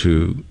go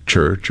to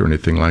church or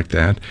anything like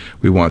that.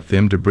 We want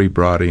them to be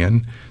brought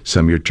in,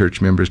 some of your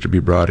church members to be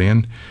brought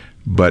in.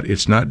 But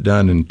it's not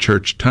done in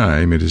church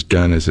time. It is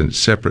done as a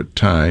separate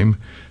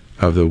time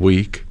of the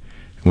week.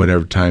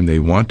 Whatever time they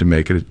want to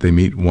make it, they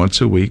meet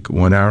once a week,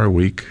 1 hour a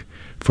week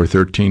for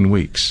 13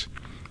 weeks.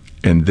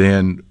 And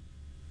then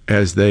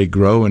as they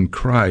grow in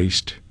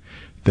Christ,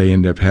 they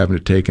end up having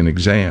to take an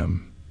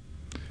exam.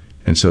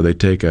 And so they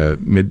take a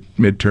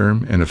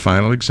midterm and a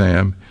final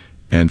exam,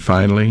 and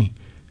finally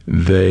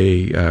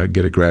they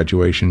get a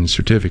graduation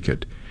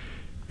certificate.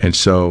 And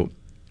so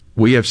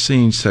we have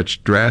seen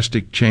such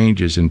drastic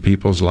changes in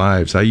people's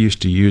lives. I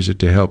used to use it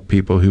to help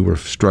people who were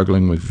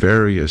struggling with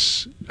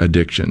various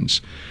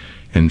addictions.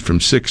 And from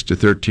 6 to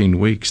 13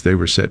 weeks, they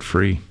were set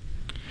free.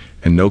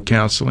 And no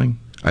counseling.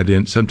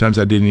 Sometimes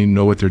I didn't even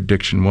know what their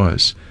addiction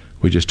was.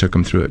 We just took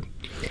them through it.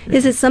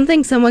 Is it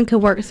something someone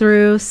could work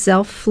through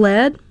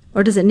self-led,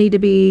 or does it need to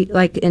be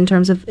like in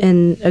terms of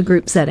in a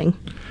group setting?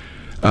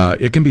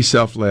 It can be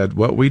self-led.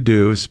 What we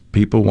do is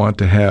people want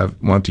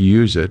to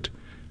use it,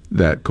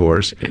 that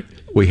course.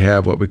 We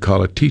have what we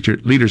call a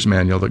leader's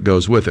manual that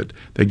goes with it,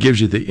 that gives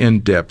you the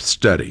in-depth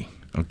study,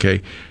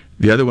 okay?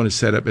 The other one is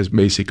set up as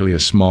basically a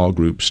small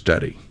group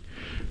study.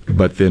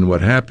 But then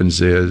what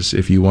happens is,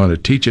 if you want to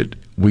teach it,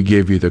 we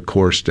give you the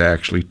course to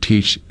actually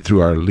teach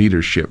through our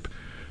leadership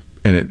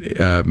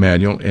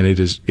manual, and it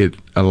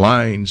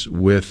aligns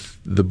with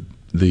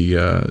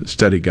the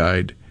study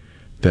guide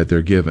that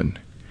they're given.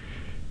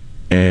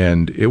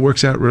 And it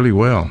works out really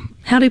well.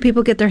 How do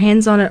people get their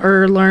hands on it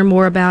or learn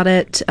more about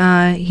it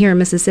here in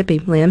Mississippi,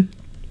 Lynn?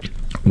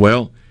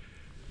 Well,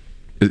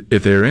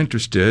 if they're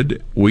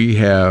interested, we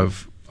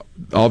have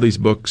all these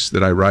books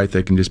that I write.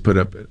 They can just put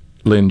up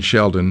Lynn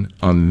Sheldon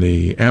on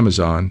the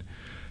Amazon.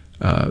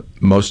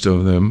 Most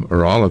of them,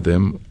 or all of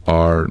them,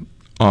 are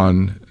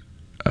on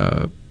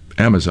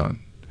Amazon.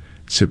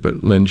 So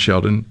put Lynn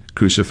Sheldon,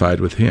 Crucified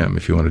with Him,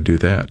 if you want to do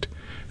that.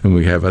 And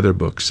we have other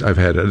books. I've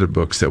had other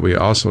books that we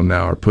also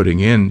now are putting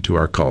into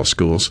our call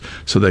schools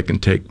so they can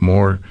take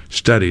more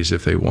studies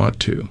if they want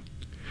to.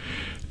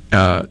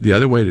 The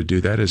other way to do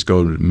that is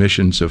go to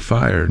Missions of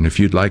Fire. And if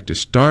you'd like to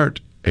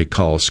start a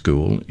call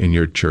school in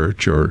your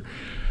church or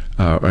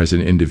as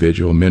an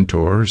individual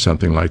mentor or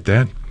something like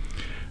that,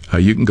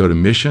 you can go to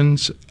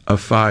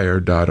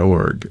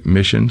missionsoffire.org.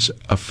 Missions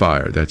of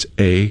Fire, that's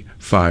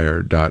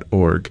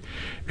afire.org.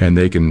 And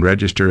they can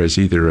register as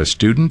either a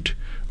student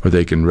or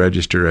they can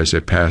register as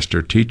a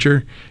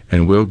pastor-teacher,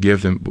 and we'll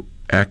give them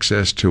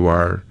access to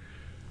our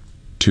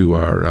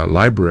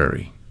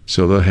library.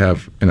 So they'll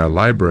have, in our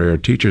library, our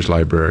teacher's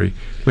library,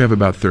 we have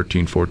about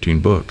 13, 14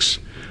 books.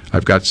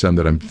 I've got some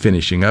that I'm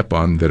finishing up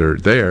on that are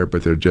there,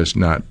 but they're just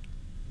not,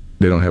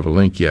 they don't have a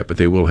link yet, but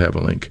they will have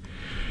a link.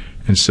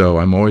 And so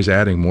I'm always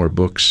adding more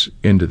books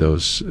into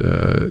those,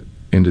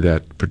 into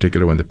that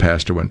particular one, the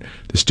pastor one.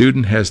 The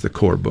student has the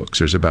core books.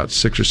 There's about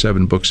 6 or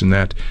 7 books in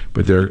that,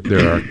 but there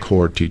are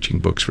core teaching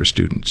books for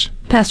students.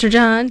 Pastor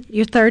John,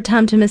 your third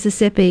time to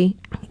Mississippi,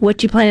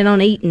 what you planning on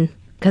eating?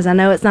 Because I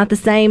know it's not the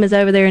same as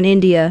over there in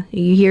India. Are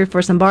you here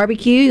for some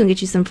barbecue and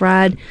get you some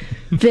fried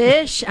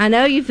fish? I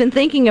know you've been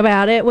thinking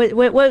about it.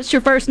 What's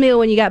your first meal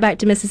when you got back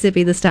to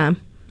Mississippi this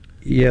time?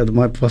 Yeah,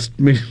 my first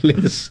meal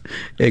is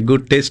a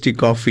good tasty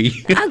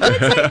coffee.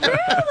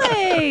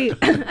 Really?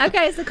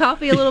 Okay, so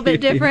coffee a little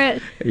bit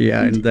different.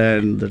 Yeah, and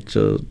then that's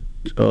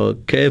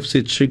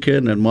KFC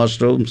chicken and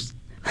mushrooms.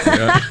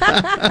 Yeah.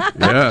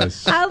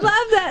 Yes. I love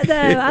that, though.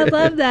 I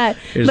love that.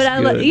 It's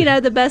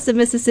but the best of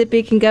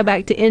Mississippi can go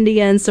back to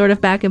India and sort of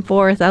back and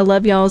forth. I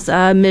love y'all's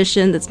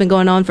mission that's been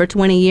going on for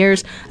 20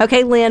 years.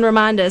 Okay, Lynn,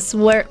 remind us,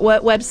 what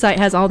website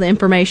has all the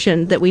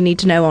information that we need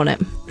to know on it?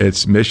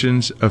 It's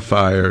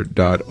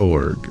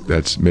missionsoffire.org.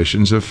 That's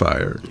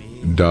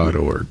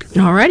missionsoffire.org.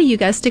 All righty, you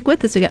guys stick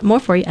with us. We got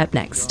more for you up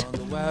next.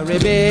 Worry,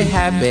 be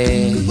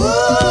happy.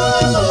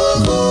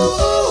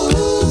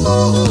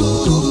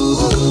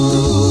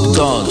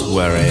 Don't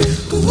worry,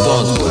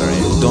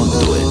 don't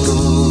do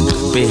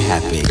it. Be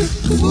happy.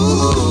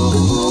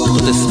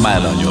 Put a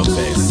smile on your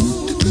face.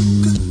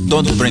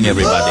 Don't bring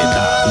everybody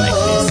down like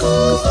this.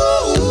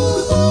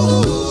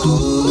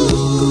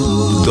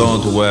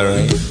 Don't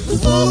worry.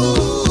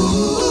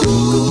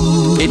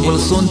 It will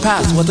soon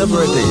pass,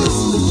 whatever it is.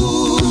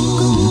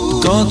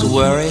 Don't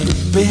worry,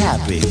 be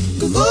happy.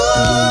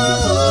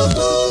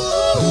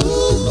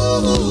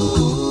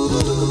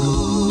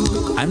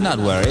 I'm not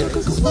worried.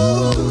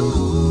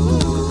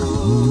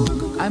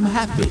 I'm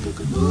happy.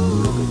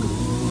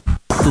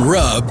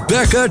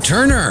 Rebecca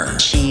Turner.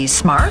 She's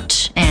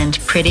smart and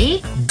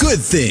pretty. Good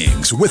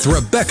Things with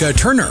Rebecca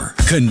Turner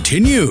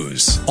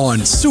continues on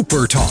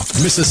Super Talk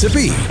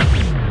Mississippi.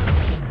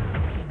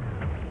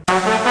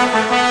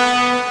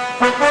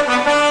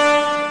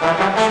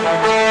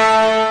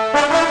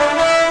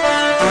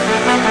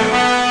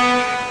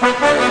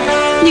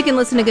 You can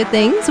listen to Good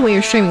Things. We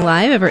are streaming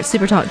live over at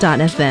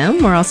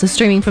supertalk.fm. We're also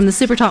streaming from the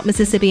Supertalk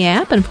Mississippi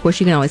app. And, of course,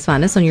 you can always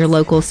find us on your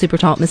local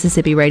Supertalk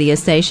Mississippi radio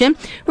station.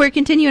 We're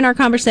continuing our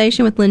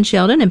conversation with Lynn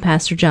Sheldon and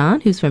Pastor John,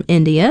 who's from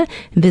India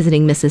and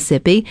visiting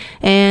Mississippi.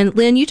 And,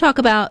 Lynn, you talk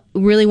about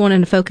really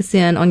wanting to focus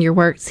in on your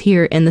works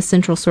here in the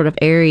central sort of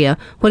area.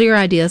 What are your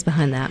ideas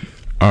behind that?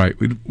 All right.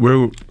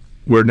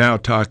 We're now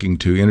talking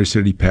to inner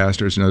city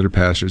pastors and other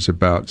pastors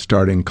about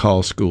starting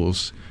call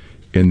schools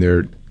in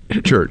their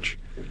church.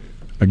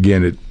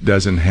 Again, it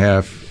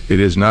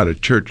is not a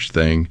church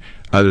thing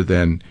other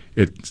than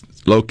its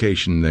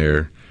location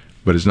there,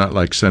 but it's not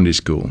like Sunday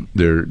school.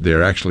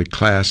 They're actually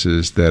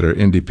classes that are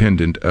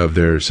independent of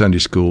their Sunday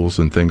schools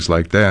and things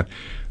like that,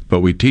 but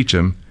we teach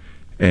them,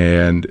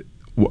 and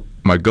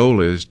my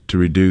goal is to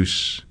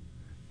reduce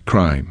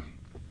crime.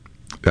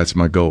 That's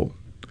my goal.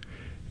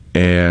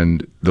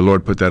 And the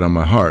Lord put that on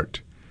my heart.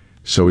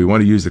 So we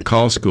want to use the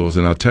call schools,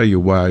 and I'll tell you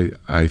why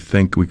I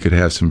think we could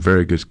have some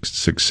very good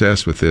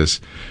success with this.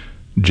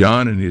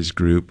 John and his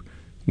group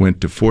were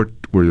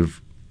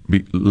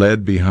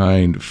led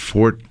behind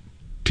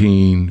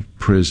 14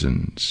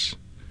 prisons.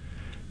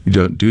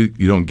 You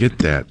don't get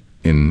that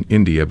in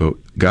India, but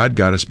God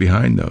got us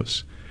behind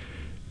those.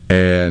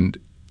 And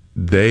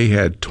they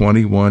had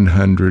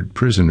 2,100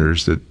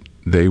 prisoners that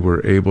they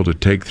were able to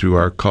take through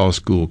our call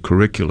school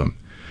curriculum.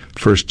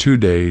 First 2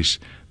 days,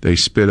 they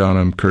spit on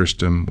them, cursed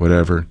them,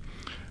 whatever.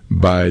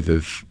 By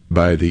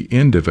the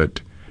end of it,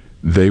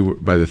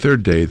 by the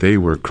third day, they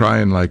were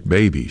crying like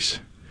babies.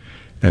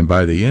 And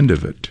by the end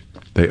of it,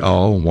 they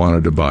all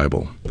wanted a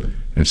Bible.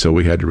 And so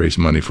we had to raise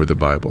money for the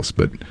Bibles.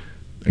 But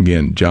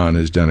again, John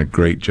has done a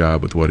great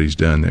job with what he's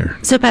done there.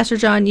 So, Pastor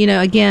John,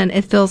 again,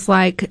 it feels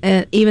like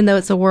even though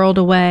it's a world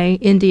away,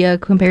 India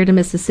compared to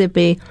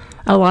Mississippi,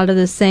 a lot of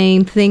the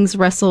same things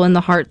wrestle in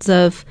the hearts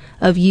of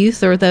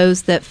youth or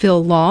those that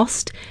feel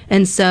lost.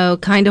 And so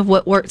kind of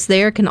what works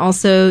there can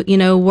also,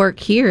 work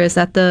here. Is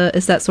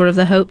that sort of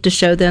the hope to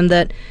show them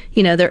that,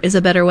 there is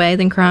a better way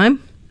than crime?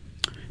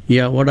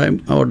 Yeah, what I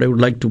would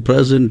like to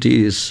present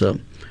is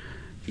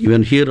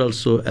even here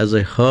also, as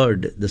I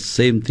heard the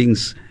same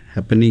things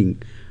happening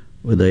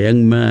with a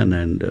young man,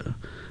 and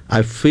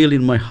I feel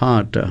in my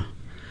heart the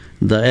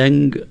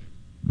young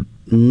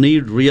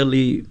need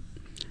really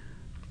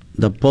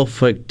the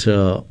perfect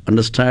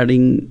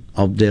understanding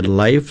of their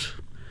life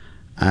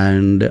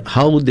and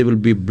how they will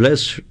be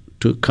blessed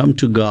to come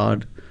to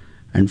God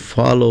and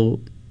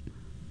follow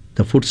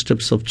the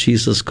footsteps of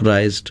Jesus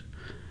Christ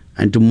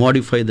and to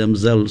modify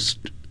themselves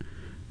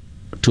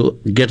to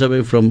get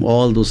away from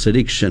all those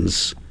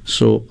addictions.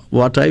 So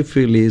what I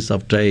feel is,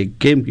 after I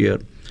came here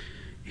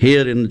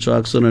in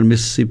Jackson and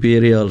Mississippi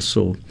area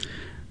also,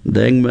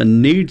 the young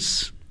man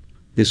needs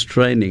this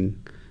training.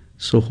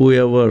 So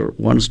whoever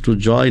wants to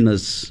join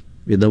us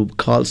with the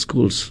call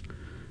schools,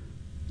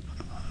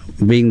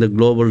 being the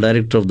global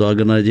director of the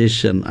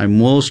organization, I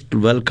most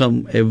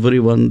welcome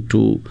everyone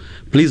to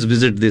please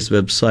visit this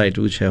website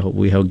which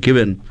we have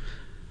given,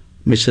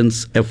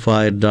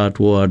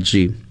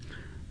 missionsfi.org,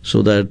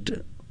 so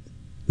that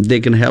they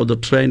can have the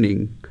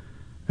training.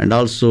 And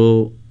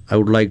also I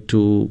would like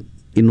to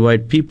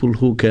invite people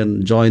who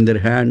can join their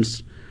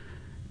hands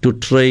to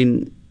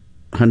train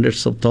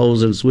hundreds of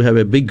thousands. We have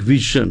a big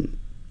vision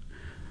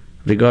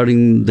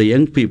regarding the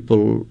young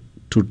people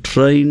to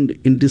train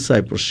in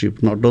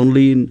discipleship, not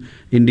only in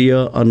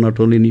India or not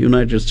only in the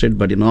United States,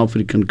 but in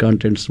African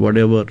continents,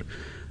 whatever,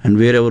 and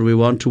wherever we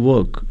want to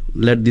work.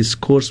 Let this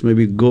course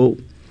maybe go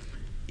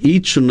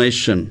each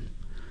nation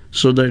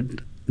so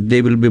that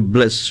they will be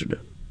blessed.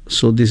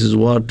 So this is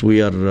what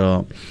we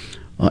are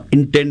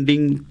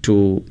intending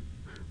to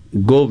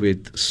go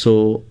with.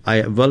 So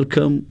I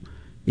welcome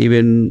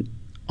even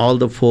all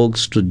the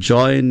folks to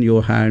join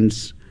your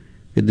hands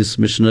with this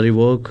missionary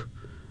work.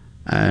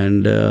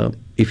 And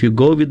if you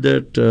go with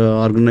that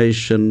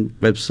organization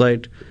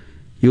website,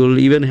 you will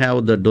even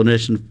have the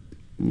donation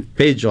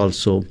page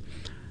also.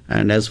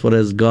 And as far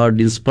as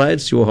God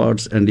inspires your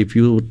hearts, and if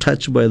you are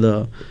touched by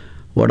the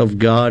Word of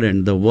God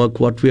and the work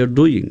what we are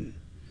doing,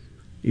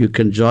 you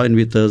can join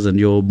with us, and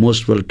you're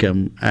most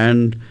welcome.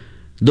 And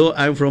though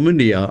I'm from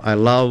India, I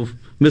love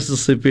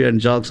Mississippi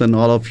and Jackson,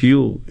 all of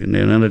you in the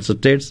United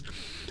States.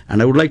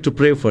 And I would like to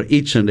pray for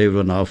each and every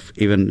one of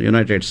even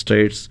United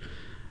States.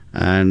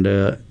 And,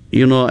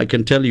 I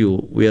can tell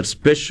you, we are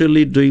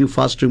specially doing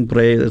fasting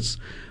prayers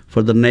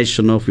for the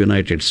nation of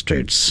United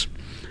States.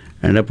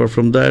 And apart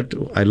from that,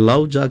 I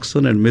love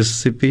Jackson and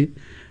Mississippi.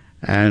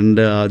 And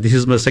this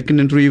is my second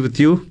interview with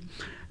you.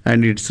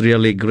 And it's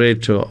really a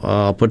great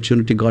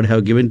opportunity God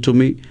have given to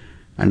me.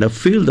 And I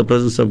feel the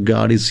presence of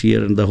God is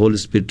here, and the Holy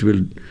Spirit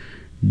will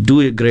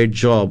do a great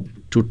job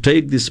to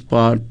take this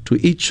part to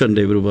each and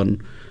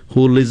everyone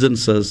who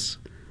listens us.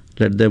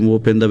 Let them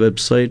open the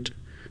website,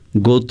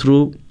 go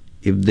through.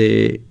 If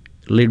they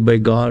lead by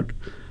God,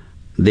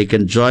 they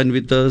can join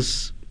with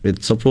us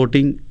with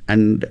supporting.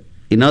 And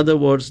in other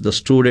words, the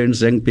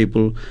students, young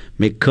people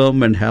may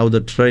come and have the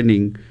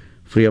training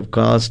free of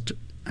cost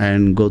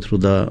and go through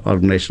the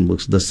organization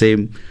books. The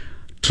same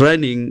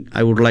training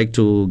I would like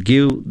to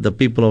give the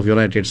people of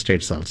United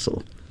States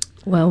also.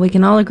 Well, we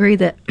can all agree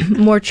that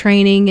more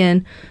training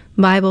and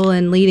Bible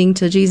and leading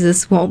to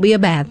Jesus won't be a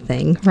bad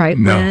thing, right,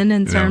 Ben,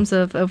 in terms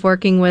of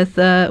working with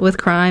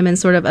crime and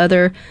sort of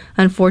other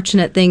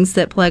unfortunate things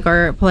that plague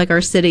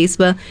our cities.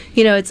 But,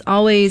 it's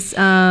always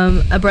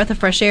a breath of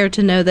fresh air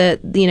to know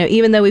that,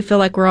 even though we feel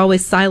like we're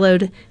always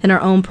siloed in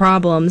our own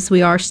problems,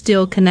 we are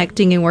still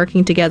connecting and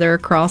working together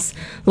across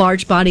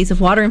large bodies of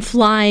water and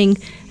flying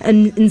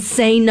an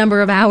insane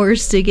number of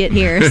hours to get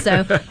here.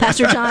 So,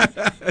 Pastor John,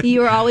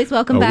 you are always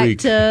welcome back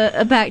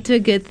to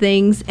Good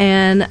Things,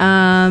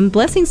 and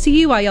blessings to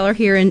you while y'all are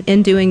here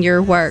and doing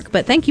your work.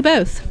 But thank you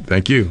both.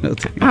 Thank you.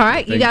 All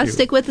right, you guys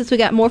stick with us. We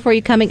got more for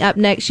you coming up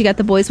next. You got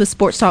the boys with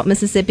Sports Talk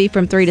Mississippi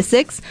from 3 to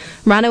 6.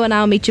 Rhino and I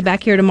will meet you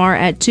back here tomorrow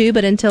at 2.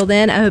 But until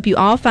then, I hope you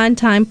all find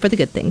time for the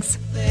good things.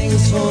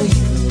 Things for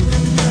you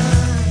and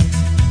I.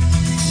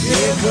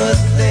 Yeah, good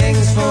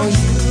things for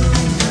you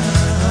and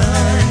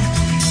I.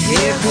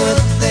 Yeah,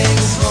 good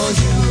things for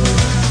you.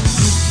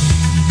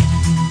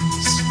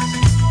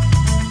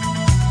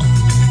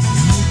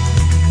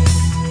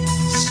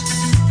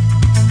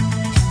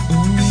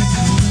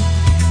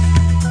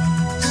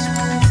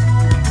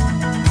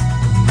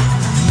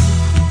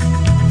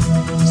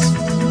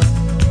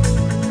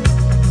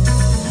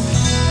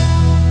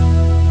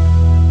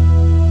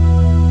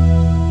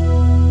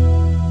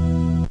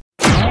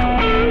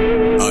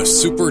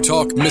 Super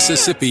Talk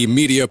Mississippi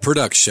Media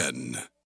Production.